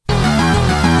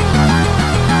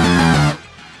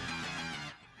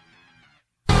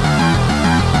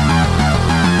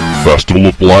Festival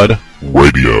of Blood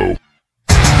Radio.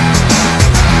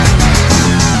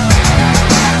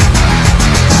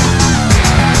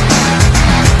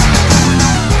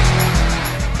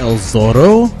 El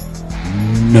Zorro?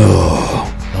 No.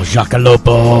 El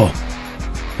Jacalopo.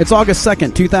 It's August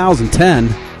 2nd,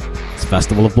 2010. It's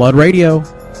Festival of Blood Radio.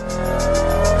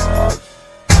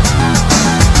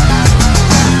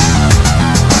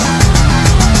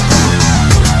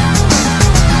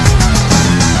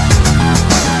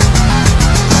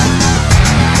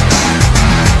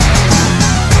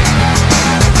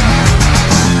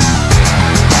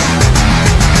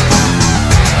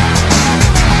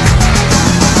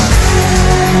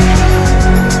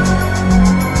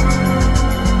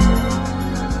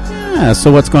 So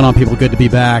what's going on, people? Good to be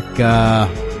back.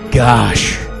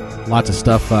 Gosh, lots of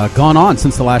stuff gone on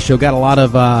since the last show. Got a lot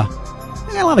of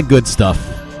good stuff,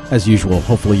 as usual.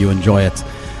 Hopefully you enjoy it.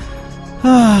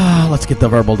 Let's get the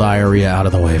verbal diarrhea out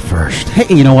of the way first.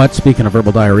 Hey, you know what? Speaking of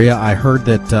verbal diarrhea, I heard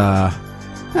that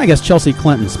I guess Chelsea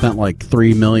Clinton spent like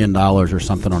 $3 million or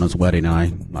something on his wedding.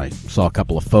 And I saw a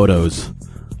couple of photos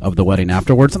of the wedding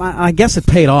afterwards, and I guess it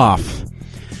paid off.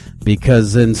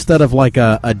 Because instead of like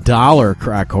a $1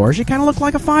 crack whore, she kind of looked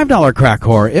like a $5 crack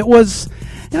whore. It was,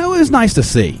 it was nice to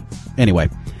see.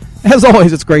 Anyway, as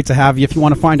always, it's great to have you. If you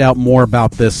want to find out more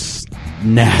about this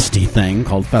nasty thing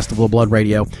called Festival of Blood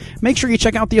Radio, make sure you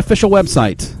check out the official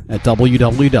website at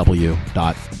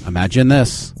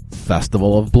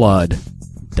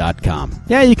www.imaginethis.festivalofblood.com.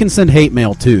 Yeah, you can send hate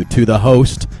mail too to the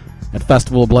host at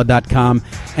festivalofblood.com.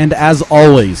 And as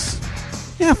always,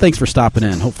 thanks for stopping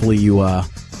in. Hopefully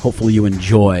you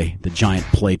enjoy the giant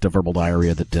plate of verbal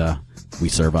diarrhea that we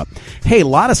serve up. Hey, a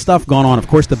lot of stuff going on. Of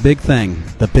course, the big thing,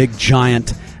 the big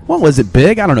giant, what was it,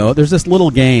 big? I don't know. There's this little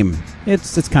game.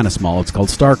 It's kind of small. It's called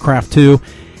StarCraft 2.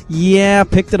 Yeah,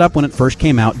 picked it up when it first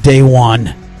came out. Day one.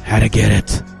 Had to get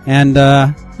it. And,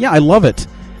 I love it.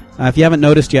 If you haven't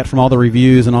noticed yet from all the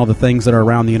reviews and all the things that are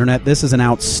around the internet, this is an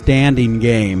outstanding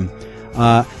game.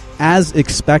 As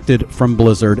expected from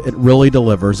Blizzard, it really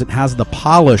delivers. It has the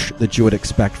polish that you would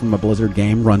expect from a Blizzard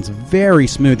game. Runs very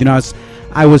smooth.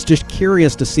 I was just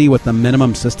curious to see what the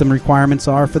minimum system requirements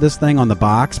are for this thing on the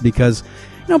box, because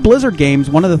Blizzard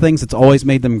games, one of the things that's always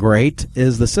made them great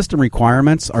is the system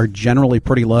requirements are generally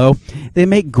pretty low. They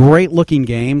make great looking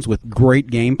games with great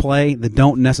gameplay that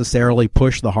don't necessarily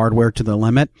push the hardware to the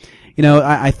limit.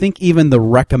 I think even the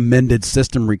recommended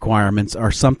system requirements are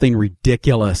something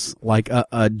ridiculous, like a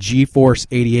GeForce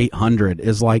 8800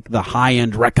 is like the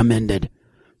high-end recommended.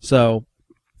 So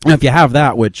if you have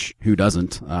that, which who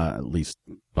doesn't, at least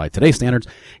by today's standards,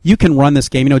 you can run this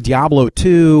game. Diablo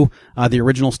 2, the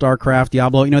original StarCraft,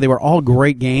 Diablo, they were all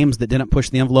great games that didn't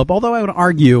push the envelope, although I would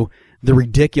argue the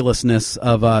ridiculousness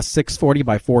of 640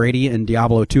 by 480 in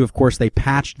Diablo 2. Of course, they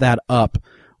patched that up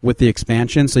with the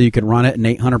expansion, so you could run it in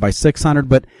 800 by 600,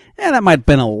 but that might have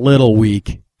been a little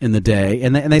weak in the day.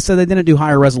 And they said they didn't do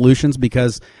higher resolutions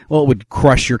because, it would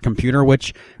crush your computer,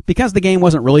 which, because the game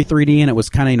wasn't really 3D and it was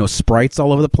kind of, sprites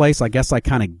all over the place, I guess I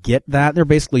kind of get that. They're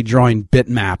basically drawing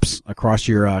bitmaps across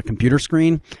your computer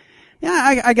screen.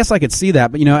 Yeah, I guess I could see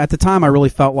that, but, at the time I really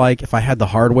felt like if I had the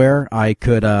hardware, I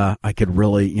could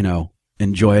really,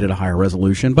 enjoy it at a higher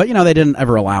resolution. But, they didn't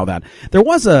ever allow that. There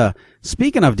was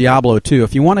speaking of Diablo 2,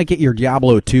 if you want to get your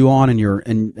Diablo 2 on and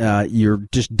you're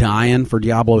just dying for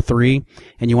Diablo 3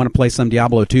 and you want to play some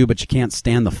Diablo 2 but you can't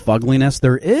stand the fugliness,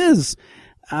 there is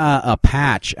a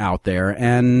patch out there,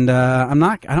 and I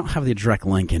don't have the direct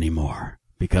link anymore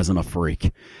because I'm a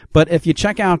freak. But if you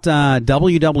check out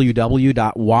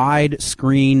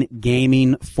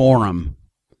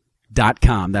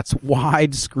www.widescreengamingforum.com, that's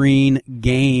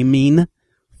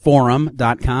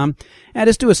widescreengamingforum.com, and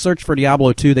just do a search for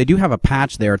Diablo 2. They do have a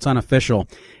patch there. It's unofficial.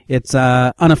 It's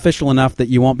unofficial enough that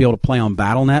you won't be able to play on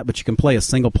Battle.net, but you can play a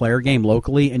single-player game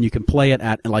locally, and you can play it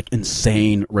at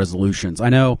insane resolutions. I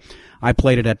know I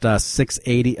played it at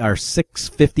 680 or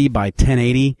 650 by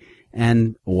 1080,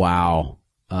 and wow,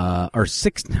 let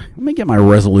me get my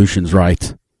resolutions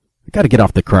right. I got to get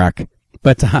off the crack,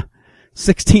 but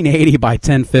 1680 by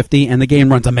 1050, and the game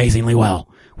runs amazingly well,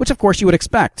 which of course you would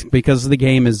expect because the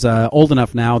game is old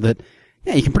enough now that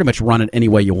you can pretty much run it any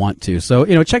way you want to. So,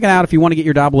 check it out if you want to get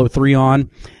your Diablo 3 on.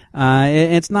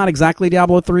 It's not exactly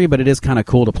Diablo 3, but it is kind of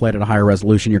cool to play it at a higher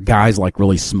resolution. Your guy's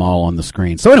really small on the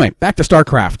screen. So anyway, back to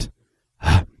StarCraft.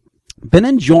 Been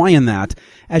enjoying that.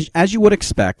 As you would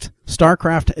expect,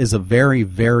 StarCraft is a very,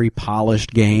 very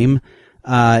polished game.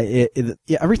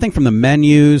 Everything from the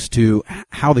menus to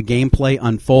how the gameplay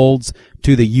unfolds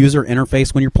to the user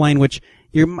interface when you're playing, which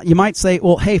you might say,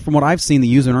 well, hey, from what I've seen, the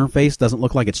user interface doesn't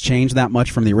look like it's changed that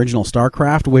much from the original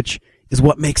StarCraft, which is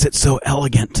what makes it so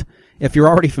elegant. if you're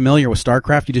already familiar with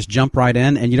StarCraft, you just jump right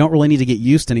in and you don't really need to get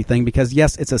used to anything because,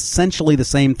 yes, it's essentially the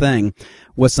same thing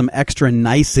with some extra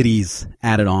niceties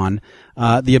added on.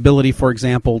 The ability, for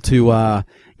example, to,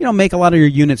 make a lot of your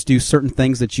units do certain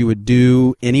things that you would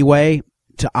do anyway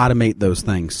to automate those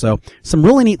things. So some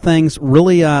really neat things.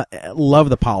 Really love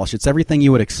the polish. It's everything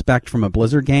you would expect from a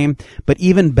Blizzard game, but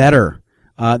even better.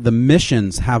 The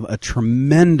missions have a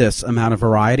tremendous amount of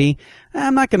variety.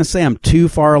 I'm not going to say I'm too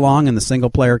far along in the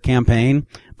single-player campaign,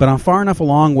 but I'm far enough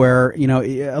along where,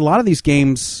 a lot of these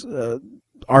games,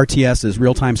 RTSs,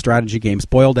 real-time strategy games,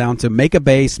 boil down to make a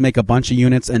base, make a bunch of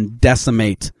units, and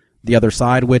decimate the other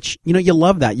side, which, you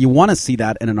love that. You want to see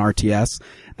that in an RTS.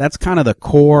 That's kind of the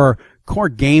core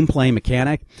gameplay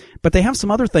mechanic, but they have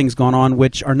some other things going on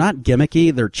which are not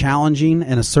gimmicky. They're challenging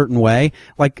in a certain way.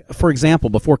 Like, for example,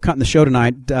 before cutting the show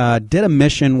tonight, did a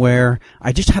mission where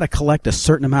I just had to collect a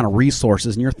certain amount of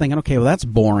resources, and you're thinking, okay, well, that's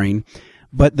boring.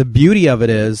 But the beauty of it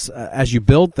is, as you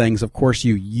build things, of course,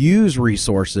 you use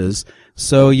resources,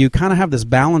 so you kind of have this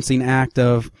balancing act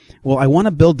of, well, I want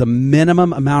to build the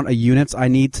minimum amount of units I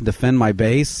need to defend my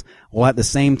base, while at the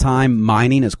same time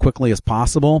mining as quickly as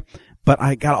possible. But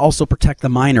I got to also protect the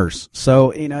miners.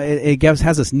 So, it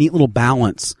has this neat little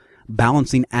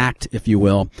balancing act, if you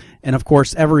will. And of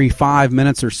course, every 5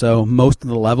 minutes or so, most of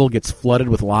the level gets flooded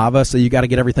with lava, so you got to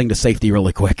get everything to safety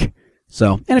really quick.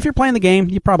 So, and if you're playing the game,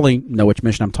 you probably know which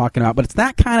mission I'm talking about, but it's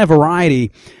that kind of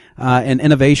variety and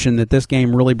innovation that this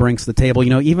game really brings to the table.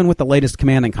 Even with the latest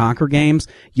Command and Conquer games,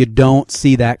 you don't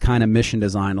see that kind of mission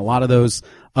design. A lot of those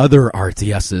other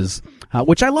RTSs,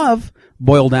 which I love,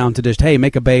 boil down to just, hey,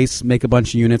 make a base, make a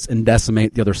bunch of units, and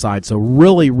decimate the other side. So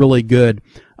really, really good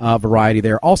variety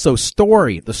there. Also,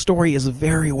 story. The story is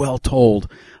very well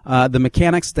told. The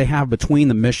mechanics they have between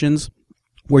the missions,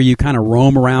 where you kind of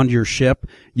roam around your ship.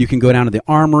 You can go down to the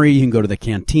armory, you can go to the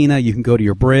cantina, you can go to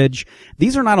your bridge.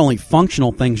 These are not only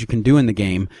functional things you can do in the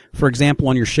game. For example,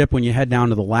 on your ship, when you head down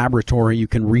to the laboratory, you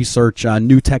can research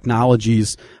new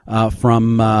technologies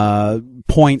from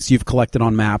points you've collected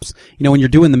on maps. When you're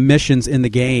doing the missions in the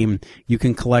game, you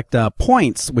can collect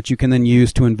points, which you can then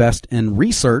use to invest in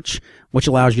research, which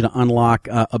allows you to unlock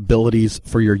abilities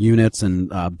for your units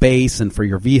and base and for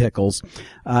your vehicles.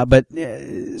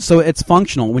 So it's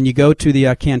functional. When you go to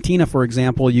the cantina, for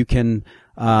example, you can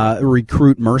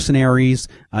recruit mercenaries.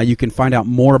 You can find out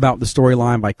more about the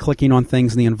storyline by clicking on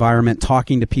things in the environment,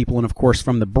 talking to people, and of course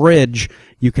from the bridge,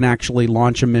 you can actually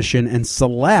launch a mission and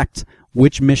select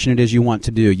which mission it is you want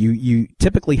to do. You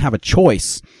typically have a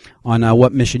choice on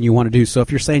what mission you want to do. So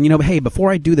if you're saying, hey,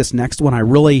 before I do this next one, I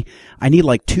need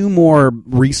like 2 more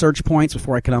research points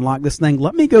before I can unlock this thing.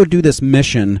 Let me go do this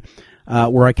mission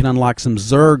where I can unlock some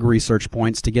Zerg research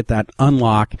points to get that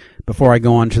unlock before I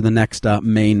go on to the next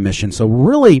main mission. So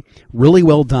really, really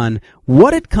well done.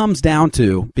 What it comes down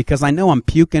to, because I know I'm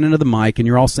puking into the mic and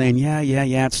you're all saying, yeah,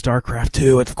 it's StarCraft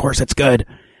 2. Of course it's good.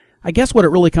 I guess what it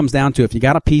really comes down to, if you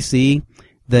got a PC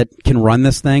that can run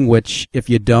this thing, which if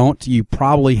you don't, you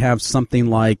probably have something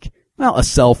like, a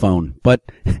cell phone. But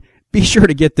be sure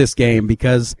to get this game,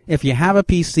 because if you have a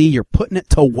PC, you're putting it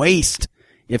to waste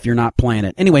if you're not playing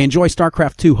it. Anyway, enjoy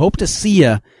StarCraft 2. Hope to see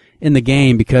you in the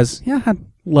game, because, I'd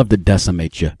love to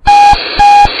decimate you.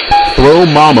 Throw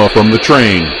mama from the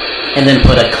train. And then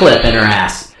put a clip in her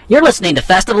ass. You're listening to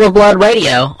Festival of Blood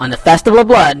Radio on the Festival of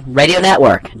Blood Radio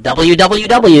Network.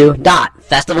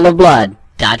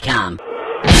 www.festivalofblood.com.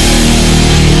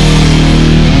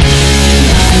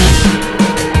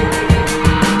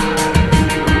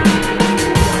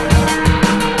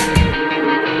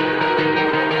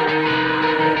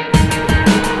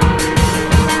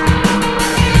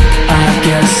 I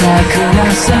guess I could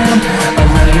have sent a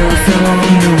letter from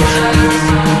the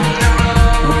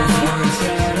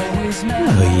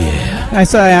I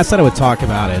said I would talk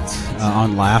about it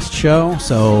on last show,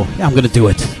 so I'm going to do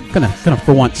it. Gonna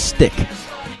for once stick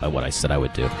by what I said I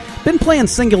would do. Been playing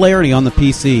Singularity on the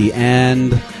PC,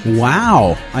 and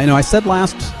wow! I said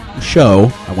last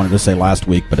show, I wanted to say last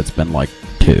week, but it's been like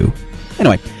 2.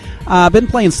 Anyway, been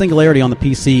playing Singularity on the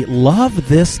PC. Love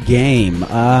this game.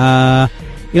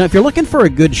 If you're looking for a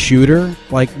good shooter,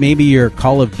 like maybe you're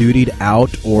Call of Duty'd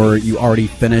out, or you already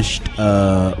finished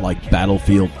like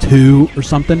Battlefield 2 or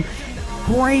something,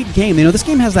 great game. This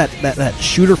game has that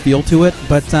shooter feel to it,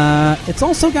 but it's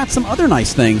also got some other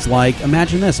nice things, like,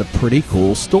 imagine this, a pretty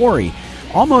cool story.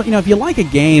 Almost, if you like a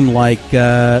game like,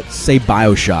 say,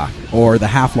 BioShock or the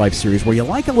Half-Life series, where you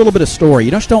like a little bit of story,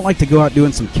 you just don't like to go out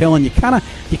doing some killing, you kind of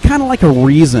like a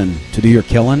reason to do your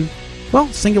killing, well,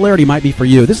 Singularity might be for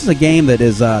you. This is a game that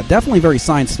is definitely very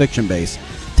science fiction based.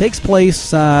 Takes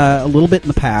place a little bit in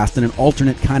the past in an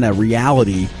alternate kind of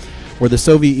reality where the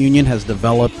Soviet Union has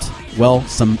developed, well,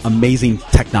 some amazing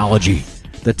technology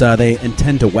that they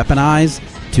intend to weaponize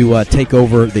to take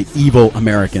over the evil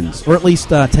Americans, or at least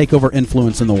take over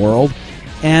influence in the world.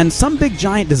 And some big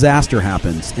giant disaster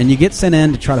happens, and you get sent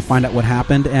in to try to find out what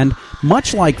happened. And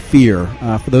much like Fear,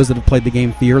 for those that have played the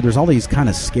game Fear, there's all these kind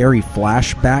of scary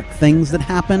flashback things that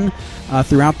happen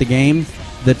throughout the game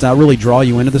that really draw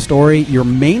you into the story. You're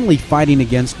mainly fighting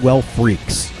against, well,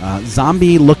 freaks.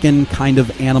 Zombie-looking kind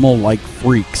of animal-like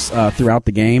freaks throughout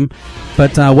the game.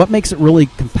 But what makes it really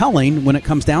compelling when it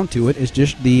comes down to it is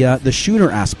just the shooter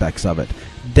aspects of it.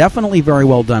 Definitely very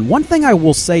well done. One thing I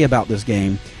will say about this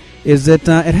game is that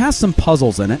it has some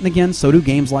puzzles in it. And again, so do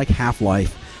games like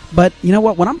Half-Life. But you know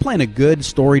what? When I'm playing a good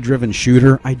story-driven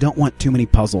shooter, I don't want too many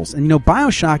puzzles. And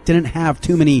BioShock didn't have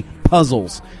too many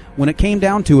puzzles. When it came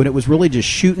down to it, it was really just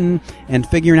shooting and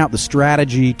figuring out the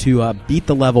strategy to beat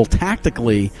the level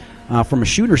tactically from a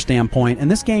shooter standpoint. And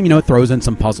this game, it throws in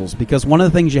some puzzles, because one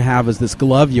of the things you have is this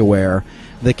glove you wear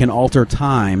that can alter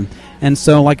time. And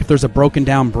so, like, if there's a broken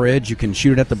down bridge, you can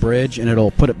shoot it at the bridge and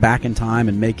it'll put it back in time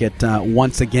and make it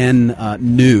once again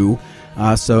new.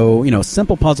 So,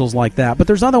 simple puzzles like that. But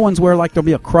there's other ones where, like, there'll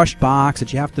be a crushed box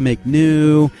that you have to make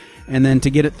new. And then to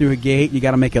get it through a gate, you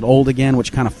got to make it old again,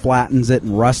 which kind of flattens it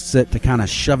and rusts it to kind of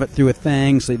shove it through a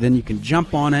thing. So then you can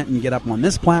jump on it and get up on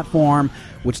this platform,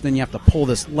 which then you have to pull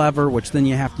this lever, which then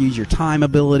you have to use your time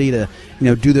ability to,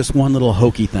 do this one little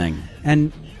hokey thing.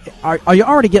 And are you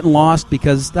already getting lost?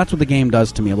 Because that's what the game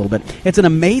does to me a little bit. It's an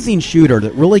amazing shooter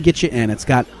that really gets you in. It's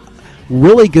got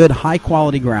really good,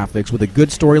 high-quality graphics with a good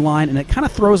storyline, and it kind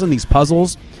of throws in these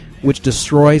puzzles, which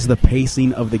destroys the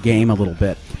pacing of the game a little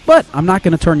bit. But I'm not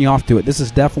going to turn you off to it. This is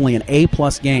definitely an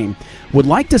A-plus game. Would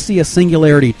like to see a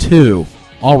Singularity 2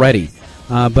 already,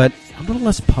 but a little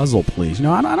less puzzle, please.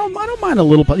 I don't mind a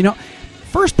little puzzle.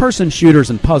 First-person shooters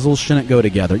and puzzles shouldn't go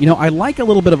together. I like a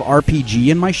little bit of RPG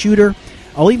in my shooter.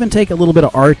 I'll even take a little bit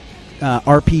of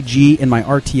RPG in my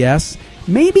RTS.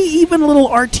 Maybe even a little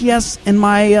RTS in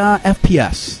my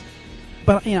FPS.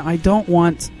 But, I don't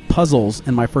want puzzles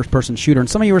in my first-person shooter. And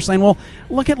some of you were saying, well,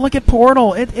 look at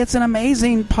Portal. It's an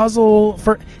amazing puzzle.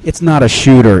 It's not a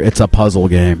shooter. It's a puzzle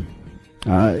game.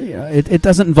 It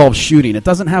doesn't involve shooting. It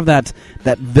doesn't have that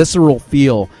visceral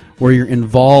feel where you're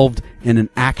involved in an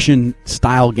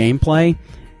action-style gameplay.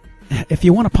 If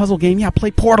you want a puzzle game,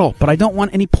 play Portal. But I don't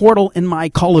want any Portal in my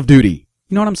Call of Duty.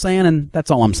 You know what I'm saying? And that's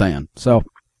all I'm saying. So,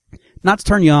 not to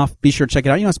turn you off, be sure to check it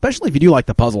out. Especially if you do like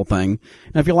the puzzle thing.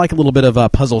 Now, if you like a little bit of a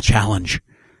puzzle challenge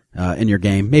in your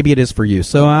game, maybe it is for you.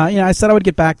 So, I said I would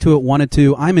get back to it, wanted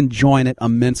to. I'm enjoying it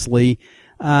immensely.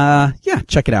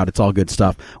 Check it out. It's all good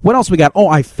stuff. What else we got? Oh,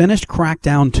 I finished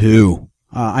Crackdown 2.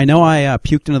 I know I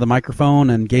puked into the microphone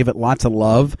and gave it lots of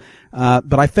love,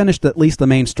 but I finished at least the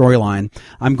main storyline.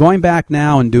 I'm going back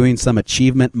now and doing some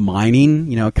achievement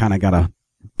mining. Kind of got to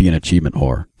be an achievement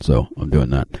whore, so I'm doing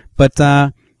that.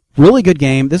 But really good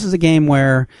game. This is a game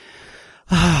where,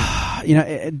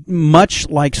 much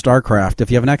like StarCraft,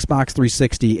 if you have an Xbox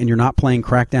 360 and you're not playing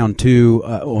Crackdown 2,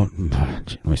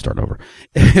 let me start over.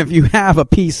 If you have a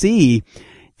PC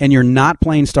and you're not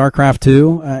playing StarCraft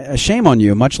 2, shame on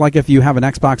you. Much like if you have an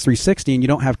Xbox 360 and you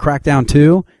don't have Crackdown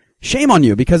 2, shame on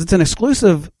you, because it's an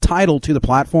exclusive title to the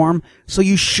platform, so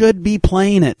you should be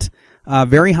playing it.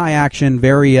 Very high action,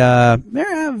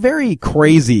 very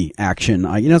crazy action.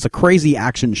 It's a crazy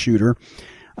action shooter.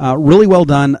 Really well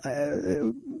done.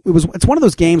 It's one of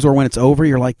those games where when it's over,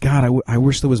 you're like, God, I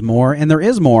wish there was more. And there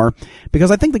is more,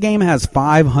 because I think the game has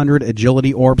 500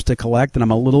 agility orbs to collect, and I'm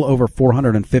a little over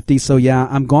 450. So yeah,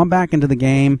 I'm going back into the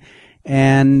game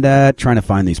and trying to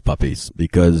find these puppies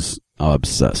because I'm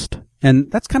obsessed.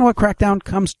 And that's kind of what Crackdown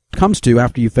comes to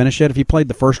after you finish it. If you played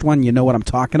the first one, you know what I'm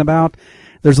talking about.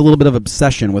 There's a little bit of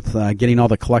obsession with getting all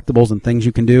the collectibles and things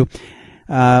you can do.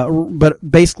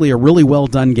 But basically a really well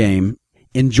done game.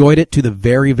 Enjoyed it to the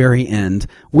very, very end.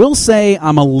 Will say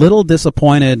I'm a little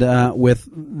disappointed with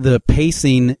the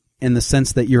pacing, in the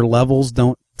sense that your levels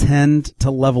don't tend to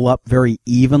level up very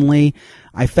evenly.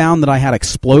 I found that I had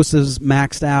explosives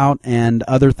maxed out and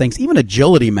other things, even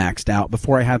agility maxed out,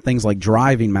 before I had things like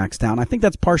driving maxed out. And I think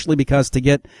that's partially because to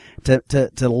get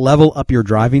to level up your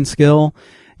driving skill,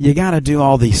 you got to do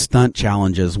all these stunt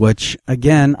challenges, which,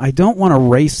 again, I don't want a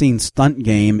racing stunt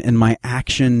game in my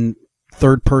action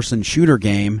third-person shooter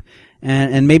game,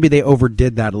 and maybe they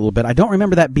overdid that a little bit. I don't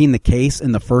remember that being the case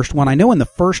in the first one. I know in the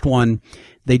first one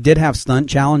they did have stunt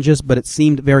challenges, but it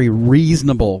seemed very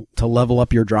reasonable to level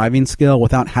up your driving skill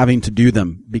without having to do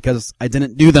them, because I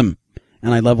didn't do them,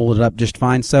 and I leveled it up just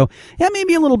fine. So, yeah,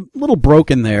 maybe a little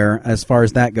broken there as far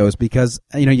as that goes, because,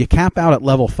 you cap out at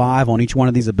level 5 on each one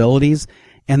of these abilities,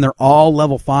 and they're all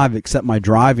level 5 except my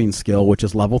driving skill, which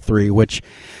is level 3, which,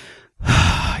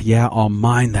 yeah, I'll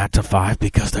mine that to 5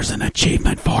 because there's an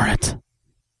achievement for it.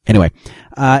 Anyway,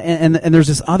 and there's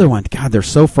this other one. God, they're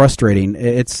so frustrating.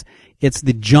 It's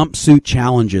the jumpsuit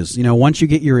challenges. You know, once you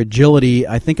get your agility,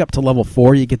 I think up to level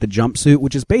 4, you get the jumpsuit,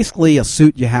 which is basically a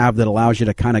suit you have that allows you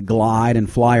to kind of glide and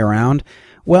fly around.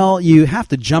 Well, you have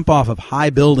to jump off of high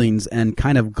buildings and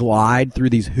kind of glide through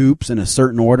these hoops in a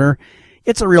certain order.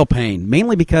 It's a real pain,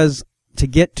 mainly because to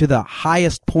get to the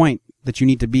highest point that you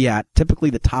need to be at,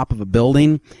 typically the top of a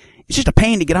building, it's just a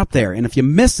pain to get up there. And if you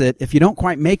miss it, if you don't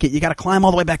quite make it, you got to climb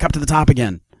all the way back up to the top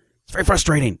again. It's very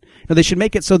frustrating. Now, they should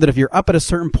make it so that if you're up at a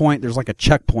certain point, there's like a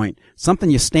checkpoint, something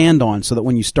you stand on, so that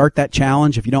when you start that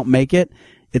challenge, if you don't make it,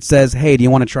 it says, hey, do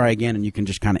you want to try again? And you can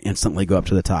just kind of instantly go up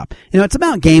to the top. You know, it's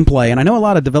about gameplay, and I know a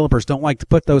lot of developers don't like to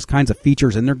put those kinds of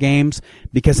features in their games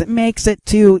because it makes it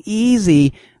too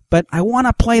easy. But I want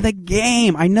to play the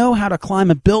game. I know how to climb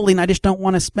a building. I just don't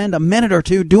want to spend a minute or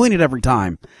two doing it every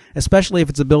time, especially if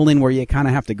it's a building where you kind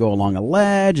of have to go along a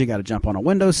ledge. You got to jump on a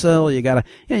windowsill. You got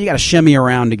to shimmy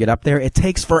around to get up there. It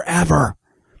takes forever,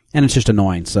 and it's just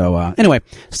annoying. So anyway,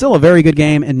 still a very good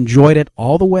game. Enjoyed it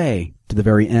all the way to the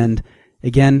very end.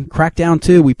 Again, Crackdown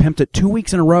 2, we pimped it 2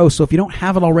 weeks in a row. So if you don't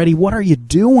have it already, what are you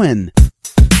doing?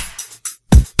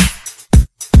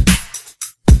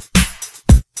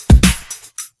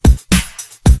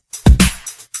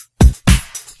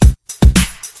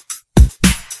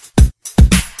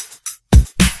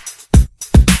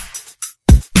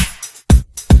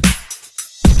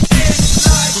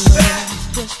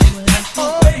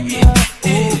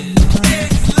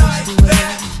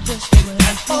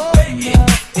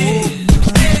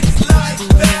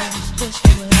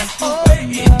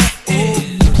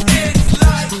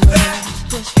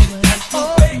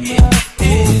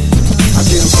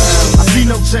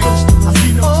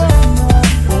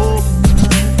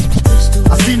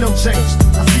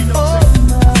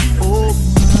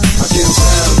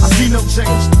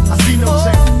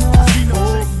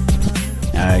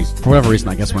 For whatever reason,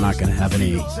 I guess we're not going to have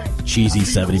any cheesy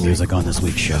 70 music on this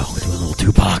week's show. We're doing a little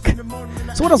Tupac.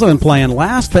 So what else have I been playing?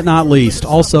 Last but not least,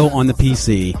 also on the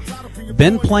PC,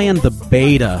 been playing the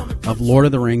beta of Lord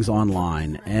of the Rings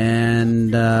Online.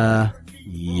 And,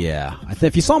 yeah.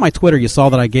 If you saw my Twitter, you saw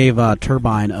that I gave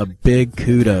Turbine a big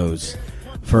kudos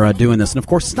for doing this. And, of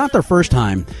course, it's not their first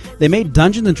time. They made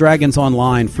Dungeons & Dragons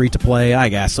Online free-to-play, I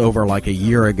guess, over like a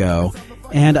year ago.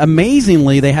 And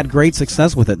amazingly, they had great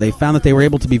success with it. They found that they were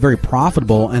able to be very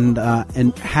profitable and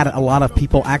had a lot of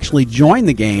people actually join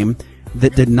the game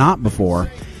that did not before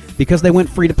because they went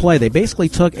free to play. They basically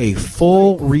took a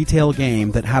full retail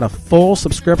game that had a full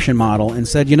subscription model and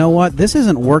said, you know what, this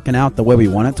isn't working out the way we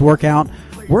want it to work out.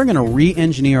 We're going to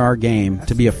re-engineer our game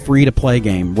to be a free-to-play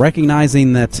game,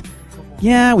 recognizing that,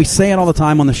 yeah, we say it all the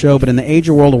time on the show, but in the age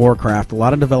of World of Warcraft, a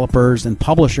lot of developers and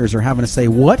publishers are having to say,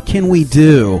 what can we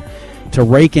do to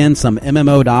rake in some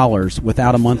MMO dollars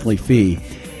without a monthly fee?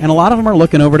 And a lot of them are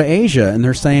looking over to Asia, and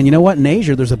they're saying, you know what, in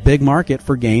Asia there's a big market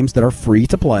for games that are free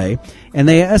to play, and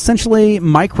they essentially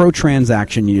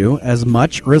microtransaction you as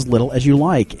much or as little as you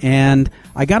like. And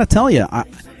I got to tell you,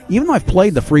 even though I've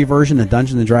played the free version of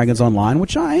Dungeons & Dragons Online,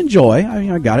 which I enjoy,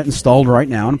 I got it installed right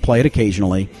now and play it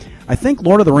occasionally, I think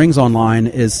Lord of the Rings Online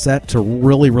is set to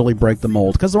really, really break the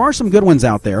mold, because there are some good ones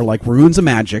out there, like Runes of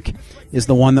Magic is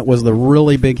the one that was the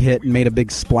really big hit and made a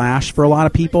big splash for a lot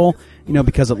of people, you know,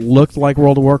 because it looked like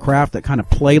World of Warcraft, it kind of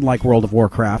played like World of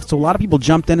Warcraft. So a lot of people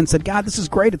jumped in and said, God, this is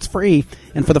great, it's free,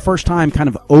 and for the first time kind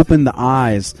of opened the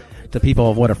eyes to people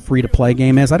of what a free-to-play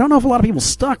game is. I don't know if a lot of people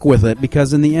stuck with it,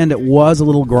 because in the end it was a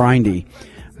little grindy.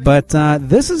 But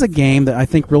this is a game that I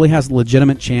think really has a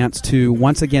legitimate chance to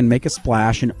once again make a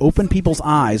splash and open people's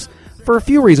eyes for a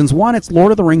few reasons. One, it's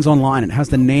Lord of the Rings Online. It has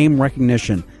the name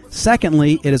recognition.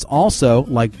 Secondly, it is also,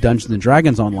 like Dungeons &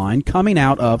 Dragons Online, coming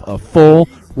out of a full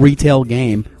retail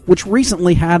game, which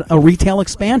recently had a retail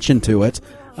expansion to it,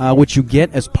 which you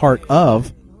get as part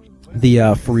of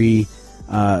the free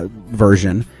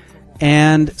version.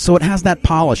 And so it has that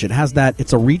polish.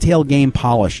 It's a retail game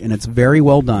polish, and it's very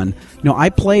well done. You know, I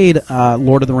played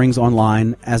Lord of the Rings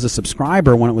Online as a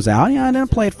subscriber when it was out. Yeah, I didn't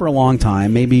play it for a long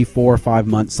time, maybe 4 or 5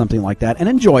 months, something like that, and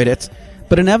enjoyed it.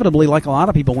 But inevitably, like a lot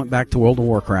of people, went back to World of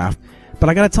Warcraft. But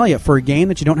I got to tell you, for a game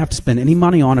that you don't have to spend any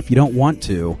money on if you don't want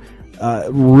to,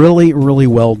 really, really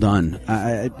well done.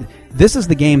 This is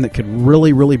the game that could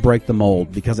really, really break the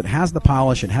mold, because it has the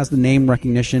polish, it has the name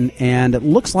recognition, and it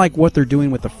looks like what they're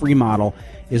doing with the free model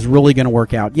is really going to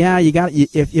work out. Yeah,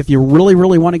 if you really,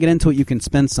 really want to get into it, you can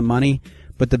spend some money,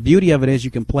 But the beauty of it is you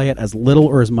can play it as little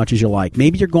or as much as you like.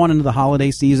 Maybe you're going into the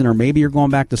holiday season, or maybe you're going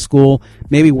back to school.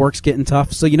 Maybe work's getting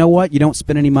tough. So you know what? You don't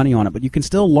spend any money on it, but you can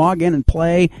still log in and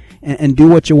play and do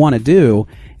what you want to do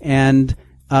and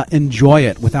enjoy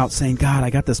it without saying, God, I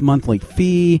got this monthly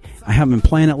fee. I haven't been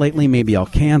playing it lately. Maybe I'll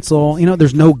cancel.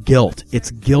 There's no guilt.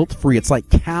 It's guilt-free. It's like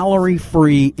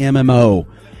calorie-free MMO.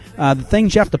 The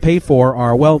things you have to pay for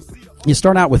are, well, you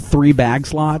start out with 3 bag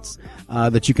slots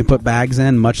that you can put bags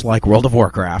in, much like World of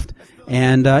Warcraft.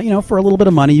 And, for a little bit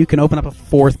of money, you can open up a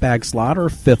 4th bag slot or a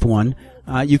 5th one.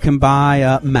 You can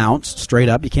buy mounts straight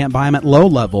up. You can't buy them at low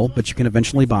level, but you can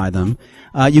eventually buy them.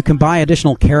 You can buy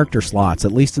additional character slots.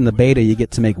 At least in the beta, you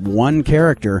get to make 1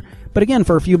 character. But again,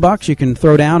 for a few bucks, you can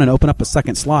throw down and open up a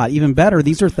 2nd slot. Even better,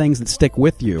 these are things that stick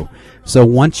with you. So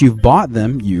once you've bought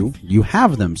them, you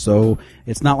have them. So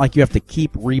it's not like you have to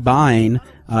keep rebuying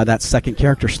that 2nd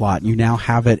character slot. You now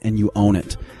have it and you own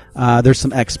it. There's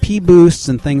some XP boosts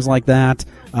and things like that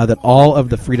that all of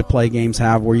the free-to-play games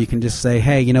have, where you can just say,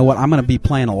 hey, you know what, I'm going to be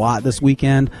playing a lot this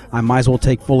weekend. I might as well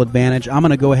take full advantage. I'm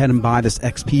going to go ahead and buy this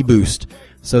XP boost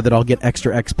so that I'll get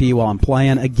extra XP while I'm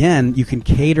playing. Again, you can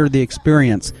cater the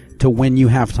experience to when you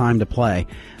have time to play.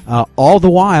 All the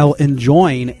while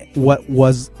enjoying what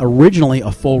was originally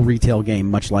a full retail game,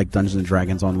 much like Dungeons &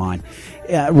 Dragons Online.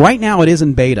 Right now it is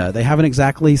in beta. They haven't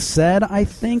exactly said, I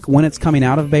think, when it's coming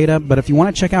out of beta, but if you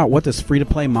want to check out what this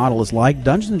free-to-play model is like,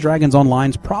 Dungeons & Dragons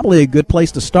Online is probably a good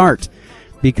place to start,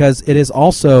 because it is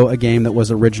also a game that was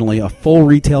originally a full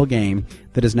retail game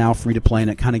that is now free-to-play,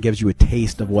 and it kind of gives you a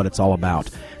taste of what it's all about.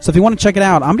 So if you want to check it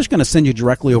out, I'm just going to send you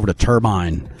directly over to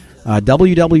Turbine.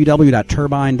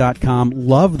 www.turbine.com.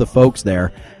 Love the folks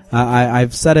there.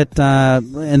 I've said it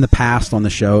in the past on the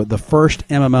show. The first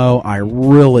MMO I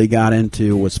really got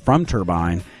into was from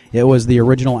Turbine. It was the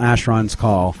original Asheron's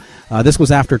Call. This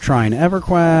was after trying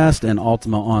EverQuest and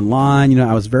Ultima Online.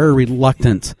 I was very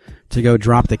reluctant to go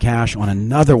drop the cash on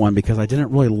another one because I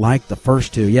didn't really like the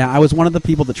first 2. Yeah, I was one of the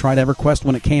people that tried EverQuest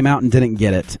when it came out and didn't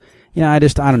get it. Yeah, I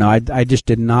don't know. I just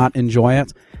did not enjoy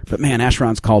it. But man,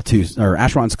 Asheron's Call 2, or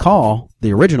Asheron's Call,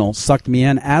 the original, sucked me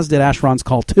in, as did Asheron's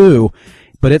Call 2.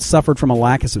 But it suffered from a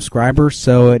lack of subscribers,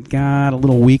 so it got a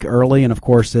little weak early, and of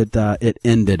course it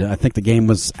ended. I think the game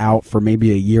was out for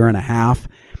maybe a year and a half,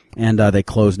 and they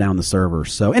closed down the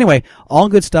servers. So anyway, all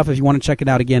good stuff. If you want to check it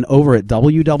out again, over at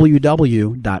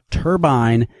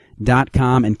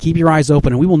www.turbine.com, and keep your eyes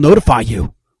open, and we will notify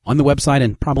you on the website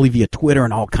and probably via Twitter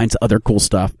and all kinds of other cool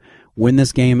stuff when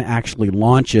this game actually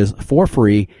launches for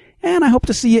free. And I hope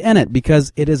to see you in it,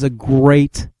 because it is a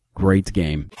great, great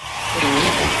game.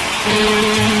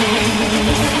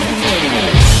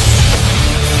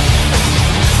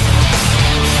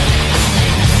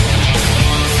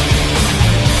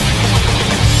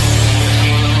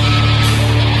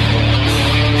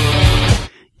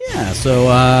 Yeah, so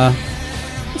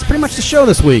that's pretty much the show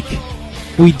this week.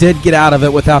 We did get out of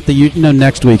it without the,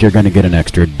 next week you're going to get an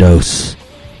extra dose.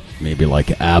 Maybe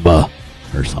like ABBA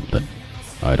or something.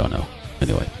 I don't know.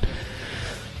 Anyway.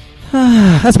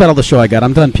 That's about all the show I got.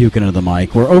 I'm done puking into the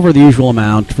mic. We're over the usual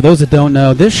amount. For those that don't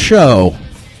know, this show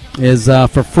is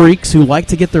for freaks who like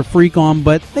to get their freak on,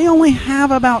 but they only have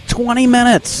about 20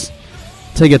 minutes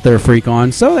to get their freak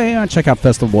on. So they check out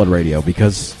Festival of Blood Radio,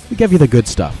 because we give you the good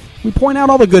stuff. We point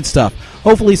out all the good stuff.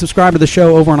 Hopefully subscribe to the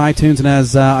show over on iTunes. And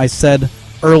as I said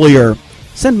earlier,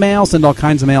 send mail, send all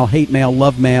kinds of mail, hate mail,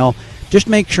 love mail. Just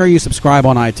make sure you subscribe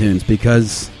on iTunes,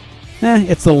 because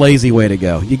it's the lazy way to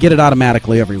go. You get it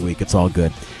automatically every week. It's all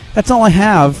good. That's all I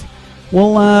have.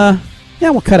 We'll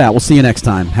cut out. We'll see you next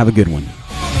time. Have a good one.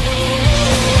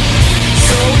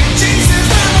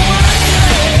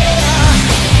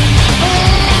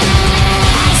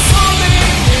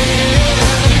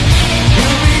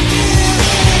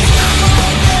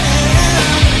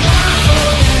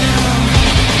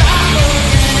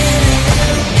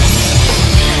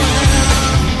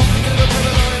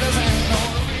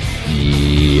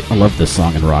 I love this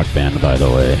song in Rock Band, by the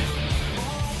way.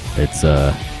 It's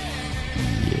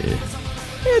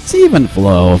it's even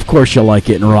flow. Of course you'll like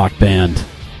it in Rock Band.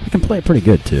 I can play it pretty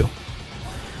good, too.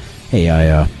 Hey,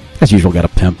 I, as usual, got to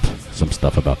pimp some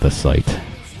stuff about this site.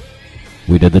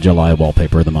 We did the July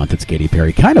wallpaper of the month. It's Katy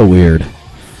Perry. Kind of weird,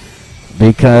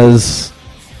 because,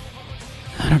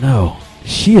 I don't know,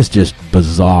 she is just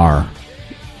bizarre.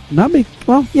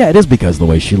 It is because of the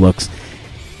way she looks.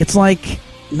 It's like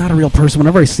not a real person.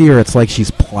 Whenever I see her, it's like she's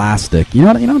plastic. You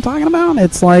know what I'm talking about?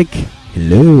 It's like,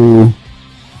 hello.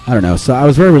 I don't know. So I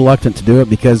was very reluctant to do it,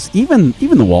 because even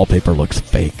the wallpaper looks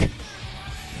fake.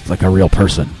 It's like a real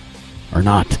person. Or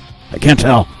not. I can't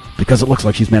tell, because it looks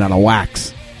like she's made out of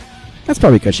wax. That's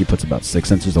probably because she puts about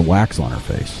 6 inches of wax on her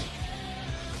face.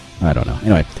 I don't know.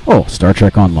 Anyway, Star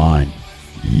Trek Online.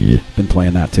 Yeah, been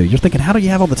playing that too. You're thinking, how do you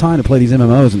have all the time to play these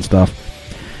MMOs and stuff?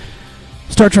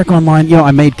 Star Trek Online,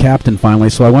 I made captain finally,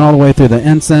 so I went all the way through the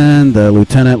ensign, the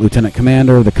lieutenant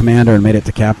commander, the commander, and made it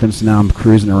to captain, so now I'm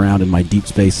cruising around in my deep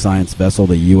space science vessel,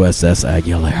 the USS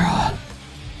Aguilera.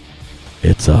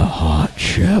 It's a hot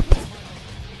ship.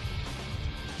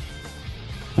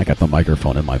 I got the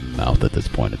microphone in my mouth at this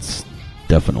point. It's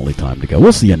definitely time to go.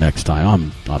 We'll see you next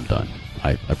time. I'm done.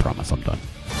 I promise I'm done.